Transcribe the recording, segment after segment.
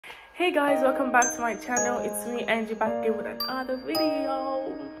Hey guys, welcome back to my channel. It's me, Angie, back again with another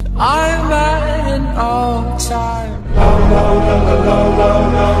video. I'm at an all-time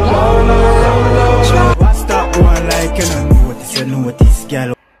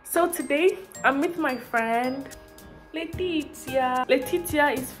So today, I'm with my friend, Letizia.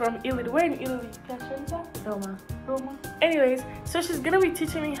 Letizia is from Italy. Where in Italy? Piacenza? Roma. Anyways, so she's gonna be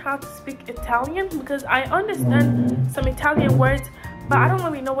teaching me how to speak Italian because I understand some Italian words, but I don't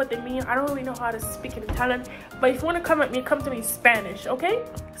really know what they mean. I don't really know how to speak in Italian. But if you want to come at me, come to me in Spanish, okay?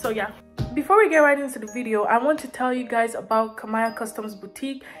 So yeah. Before we get right into the video, I want to tell you guys about Kamiyah Customs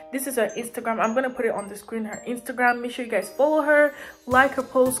Boutique. This is her Instagram. I'm going to put it on the screen, her Instagram. Make sure you guys follow her, like her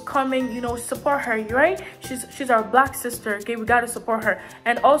posts, comment, you know, support her, right? She's our black sister, okay? We got to support her.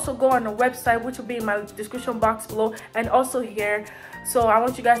 And also go on her website, which will be in my description box below and also here. So I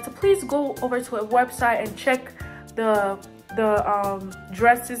want you guys to please go over to her website and check the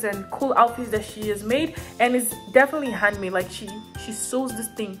dresses and cool outfits that she has made, and it's definitely handmade. Like she sews this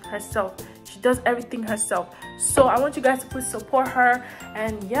thing herself, she does everything herself. So I want you guys to please support her.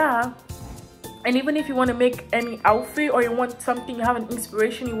 And yeah, and even if you want to make any outfit or you want something, you have an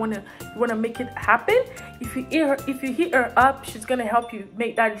inspiration, you want to make it happen, if you hit her up, she's gonna help you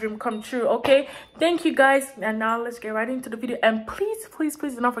make that dream come true, okay? Thank you guys, and now let's get right into the video. And please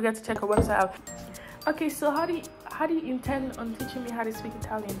do not forget to check her website out. Okay, so how do you intend on teaching me how to speak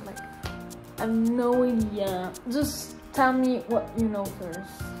Italian? Like, I have no idea. Just tell me what you know first.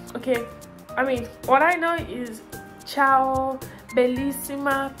 Okay, I mean, what I know is ciao,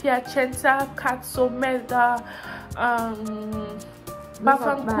 bellissima, piacenza, cazzo, merda,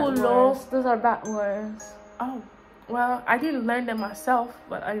 vaffanculo. Those are bad words. Oh, well, I didn't learn them myself,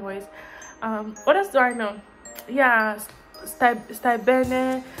 but anyways, what else do I know? Yeah, stai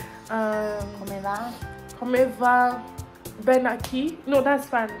bene. Come va? Ben aquí? No, that's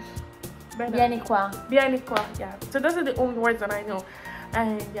Spanish. Vieni qua. Vieni qua. Yeah. So those are the only words that I know.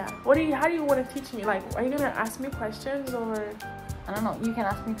 And yeah, how do you want to teach me? Like, are you gonna ask me questions or? I don't know. You can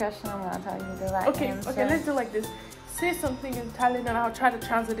ask me questions. I'm gonna tell you the right answer. Okay. Let's do like this. Say something in Italian and I'll try to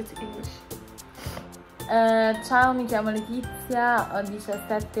translate it to English. Ciao, mi chiamo Letizia, ho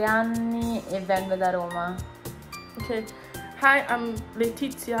 17 anni e vengo da Roma. Okay. Hi, I'm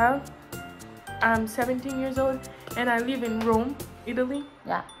Letizia. I'm 17 years old and I live in Rome, Italy.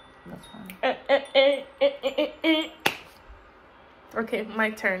 Yeah, that's fine. Okay, my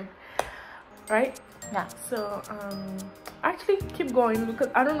turn. Right? Yeah. So, actually keep going because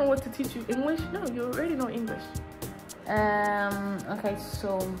I don't know what to teach you. English? No, you already know English. Okay,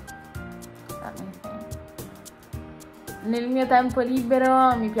 so let me think. Nel mio tempo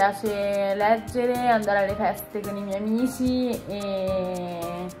libero mi piace leggere, andare alle feste con i miei amici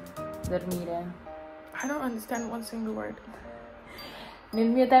e dormire. I don't understand one single word. Nel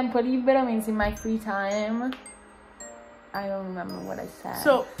mio tempo libero means in my free time. I don't remember what I said.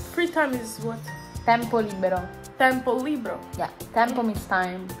 So, free time is what? Tempo libero. Tempo libero. Yeah, tempo means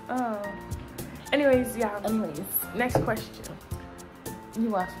time. Oh. Anyways, yeah. Anyways. Next question.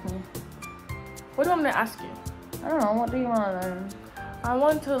 You ask me. What do I want to ask you? I don't know, what do you want to learn? I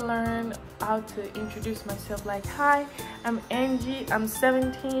want to learn how to introduce myself. Like, hi, I'm Angie, I'm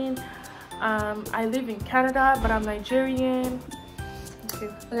 17. I live in Canada, but I'm Nigerian.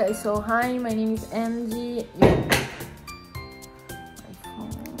 Okay, so hi, my name is Angie.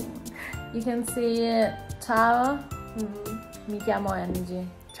 You can say ciao, mi chiamo Angie.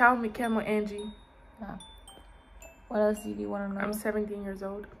 Ciao, mi chiamo Angie. Yeah. What else do you want to know? I'm 17 years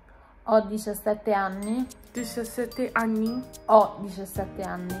old. Ho 17 anni. 17 anni. Ho 17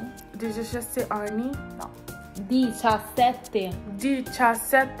 anni. 17 anni. No. 17.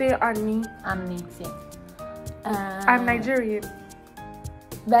 17 anni. Anni, sì. I'm Nigerian.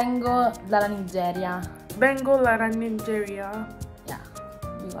 Vengo dalla Nigeria. Vengo dalla Nigeria. Yeah,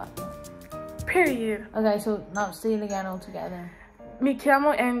 you got it. Period. Okay, so now say it again all together. Mi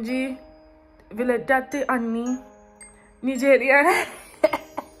chiamo Angie. 17 anni. Nigeria.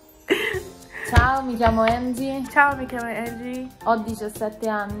 Ciao, mi chiamo Angie. Ciao, mi chiamo Angie. Ho 17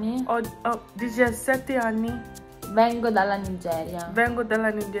 anni. Ho 17 anni. Vengo dalla Nigeria. Vengo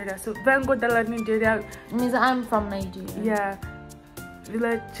dalla Nigeria. So, vengo dalla Nigeria. It means I'm from Nigeria. Yeah.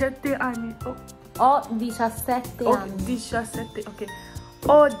 17 anni. Oh. Ho 17 anni. 17. Okay.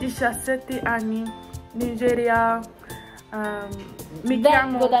 Ho 17 anni. Nigeria.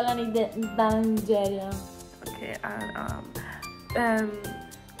 Vengo dalla Nigeria. Okay.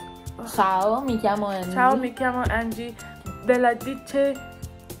 Ciao, mi chiamo Angie. Ciao, mi chiamo Angie.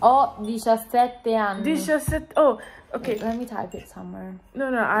 Ho 17 anni. 17. Oh, okay. Let me type it somewhere. No,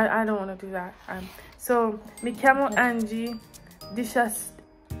 I don't want to do that. So, mi chiamo Angie.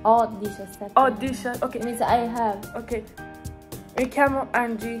 Ho 17 Ho anni. 17, ok. Means I have. Ok. Mi chiamo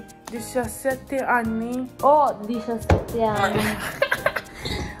Angie, 17 anni. Ho 17 anni.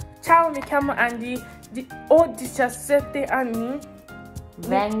 Ciao, mi chiamo Angie, ho 17 anni.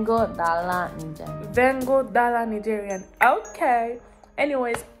 Vengo dalla Nigeria. Vengo dalla Nigeria. Okay.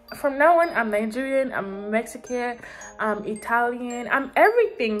 Anyways, from now on, I'm Nigerian, I'm Mexican, I'm Italian, I'm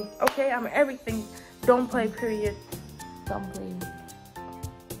everything. Okay, I'm everything. Don't play, period. Don't play.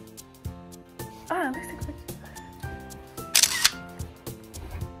 Let's take a picture.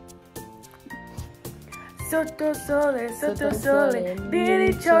 Sotto sole,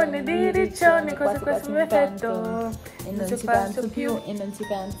 diriccione, cosa questo mi effetto. E non ci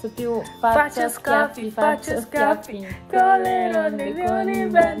penso più, faccio schiaffi, con le ronde, con il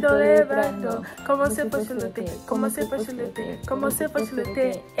vento le prendo, come se fosse le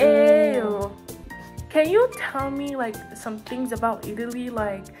te, eyo. Can you tell me like some things about Italy?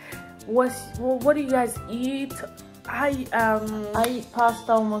 Like, what do you guys eat? I eat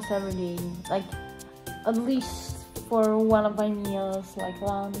pasta almost every day, like at least for one of my meals, like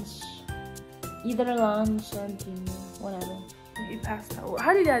lunch, either lunch or dinner, whatever. You eat pasta.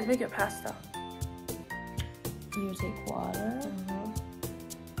 How do you guys make it pasta? You take water,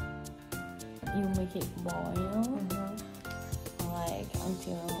 you make it boil, like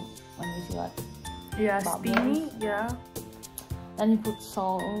until when you see like steamy, yeah. Then you put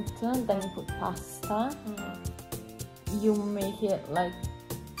salt, then you put pasta. You make it like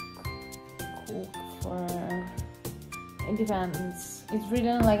cook for, it depends. It's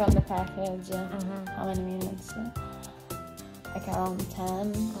written like on the package how many minutes, like around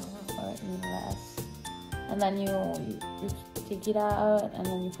 10 or even less. And then you take it out and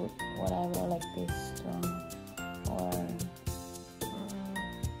then you put whatever, like pesto or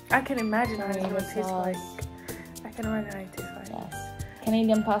I can imagine how it tomato tastes like. sauce. I can imagine how it tastes like. Yes.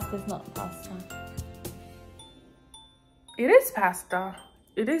 Canadian pasta is not pasta. It is pasta.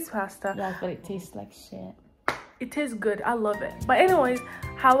 It is pasta. Yes, but it tastes like shit. It tastes good. I love it. But anyways,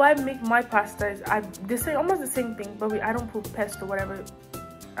 how I make my pasta is almost the same thing, but I don't put pesto, whatever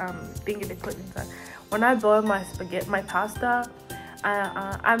thing they put inside. When I boil my pasta,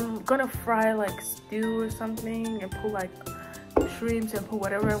 I'm gonna fry like stew or something and put like shrimps and put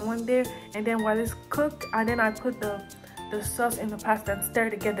whatever I want there, and then while it's cooked, and then I put the sauce in the pasta and stir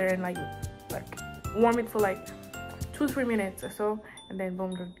it together and like warm it for like 2-3 minutes or so, and then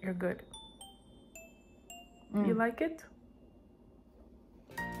boom, you're good. You like it?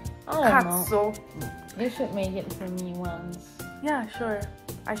 I don't Cazzo. know. You should make it for me once. Yeah, sure.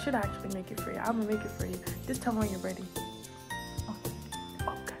 I should actually make it for you. I'm gonna make it for you. Just tell me when you're ready.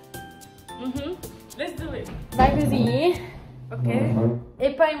 Okay. Let's do it. Vai così. Ok.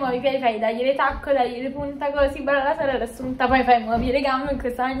 E poi muovi i piedi, fai dagli tacco, dagli punta così, la sorella assunta, poi fai muovi le gambe in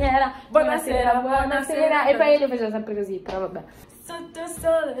questa maniera. Buonasera. E poi io lo facevo sempre così, però vabbè. Sotto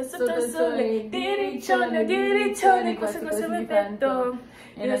sole, diriccione, questo mi petto.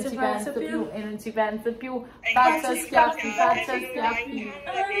 E non ci penso più, faccio schiaffi.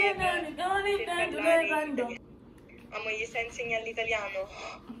 Amo, gli stai insegnando l'italiano?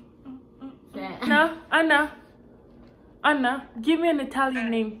 No, Anna, give me an Italian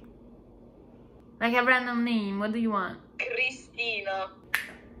name. Like a random name, what do you want? Cristina.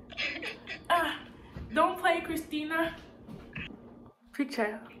 Don't play Cristina.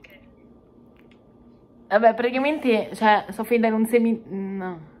 Picture. Vabbè, praticamente, cioè, Sofia da un semi...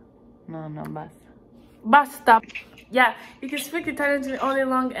 No, basta. Yeah, you can speak Italian to me all day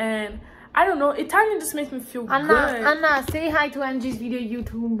long, and I don't know, Italian just makes me feel good. Anna, say hi to Angie's video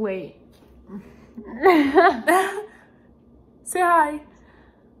YouTube, wait. Say hi.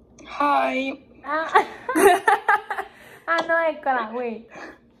 Hi. No, eccola, wait.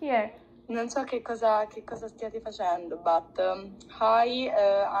 Here. Non so che cosa stiate facendo, but hi,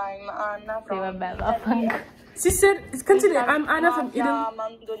 I'm Anna from Italy. She said, continue, I'm Anna from Italy.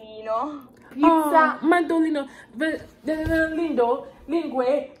 Mandolino. Pizza. Mandolino.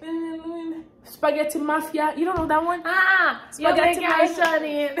 Lingue. Spaghetti mafia. You don't know that one? Spaghetti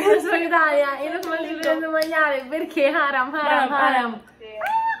mafia. Sono Italia. Io non voglio vedere mangiare perché haram.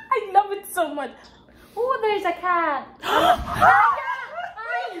 I love it so much. Oh, there's a cat.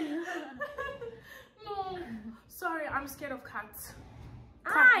 No. Sorry, I'm scared of cats.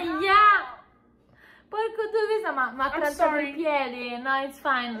 Yeah. Porco due ma ha trattato i piedi. No, it's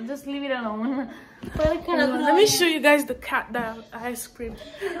fine. Just leave it alone. Let me show you guys the cat that ice cream.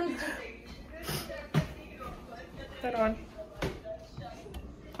 Hold on.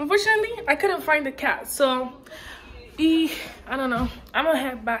 Unfortunately, I couldn't find the cat, so I don't know. I'm gonna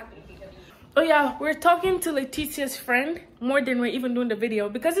head back. Oh yeah, we're talking to Letizia's friend more than we're even doing the video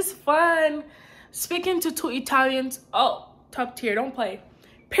because it's fun. Speaking to two Italians. Oh, top tier, don't play.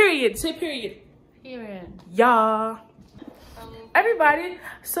 Period, say period. Period. Yeah. Everybody,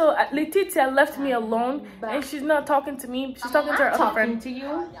 so Letizia left me alone and she's not talking to me. She's talking to her other friend. To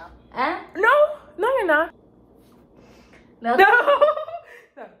you? Eh? No, you're not. No.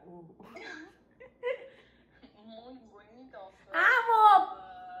 Amo!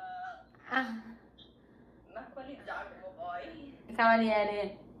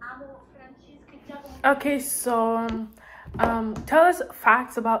 Cavaliere. Okay, so tell us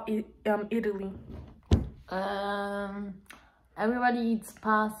facts about Italy. Everybody eats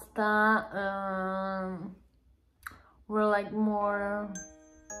pasta. We're like more,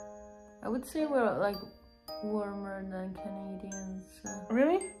 I would say we're like warmer than Canadians.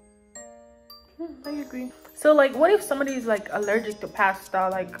 Really? I agree. So like, what if somebody is like allergic to pasta?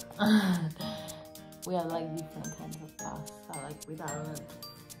 Like, we have like different kinds of pasta, like without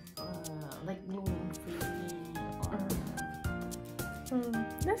like gluten-free.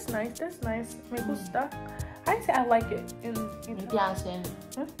 That's nice. That's nice. Me gusta. I say I like it. Mi piace.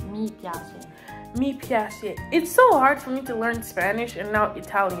 Mi piace. Mi piace. It's so hard for me to learn Spanish and now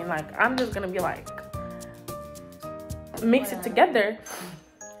Italian. Like, I'm just gonna be like, mix it together.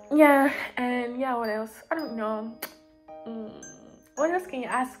 Yeah, and yeah, what else? I don't know. What else can you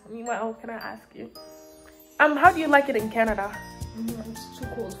ask me? What else can I ask you? How do you like it in Canada? It's too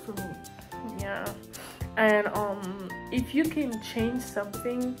cold for me. Yeah. And if you can change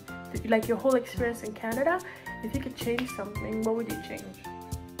something, like your whole experience in Canada, if you could change something, what would you change?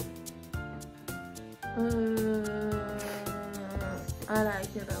 I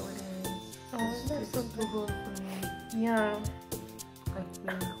like it how it is. Oh, that's so too cold for me. Yeah. Like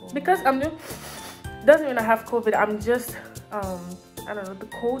really cold. Because doesn't mean I have COVID. I'm just I don't know. The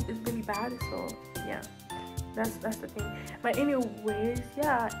cold is really bad. So yeah, that's the thing. But anyways,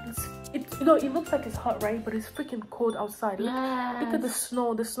 yeah, it's you know, it looks like it's hot, right? But it's freaking cold outside. Look at the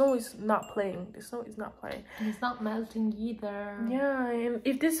snow. The snow is not playing. The snow is not playing. And it's not melting either. Yeah, and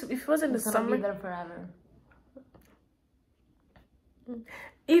if it wasn't the summer, be there forever.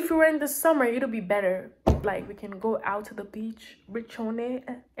 If we were in the summer, it'll be better. Like, we can go out to the beach, Richone,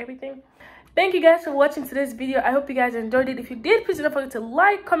 everything. Thank you guys for watching today's video. I hope you guys enjoyed it. If you did, please don't forget to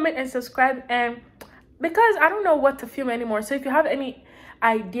like, comment, and subscribe. And because I don't know what to film anymore, so if you have any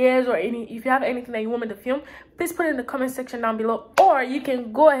ideas or if you have anything that you want me to film, please put it in the comment section down below, or you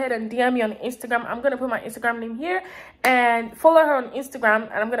can go ahead and DM me on Instagram. I'm gonna put my Instagram name here, and follow her on Instagram,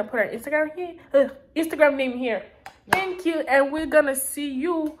 and I'm gonna put her Instagram name here. Thank you, and we're gonna see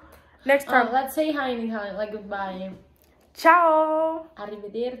you next time. Let's say hi in Italian, like goodbye. Ciao.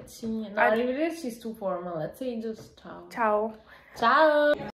 Arrivederci. No, arrivederci is too formal. Let's say just ciao. Ciao. Ciao.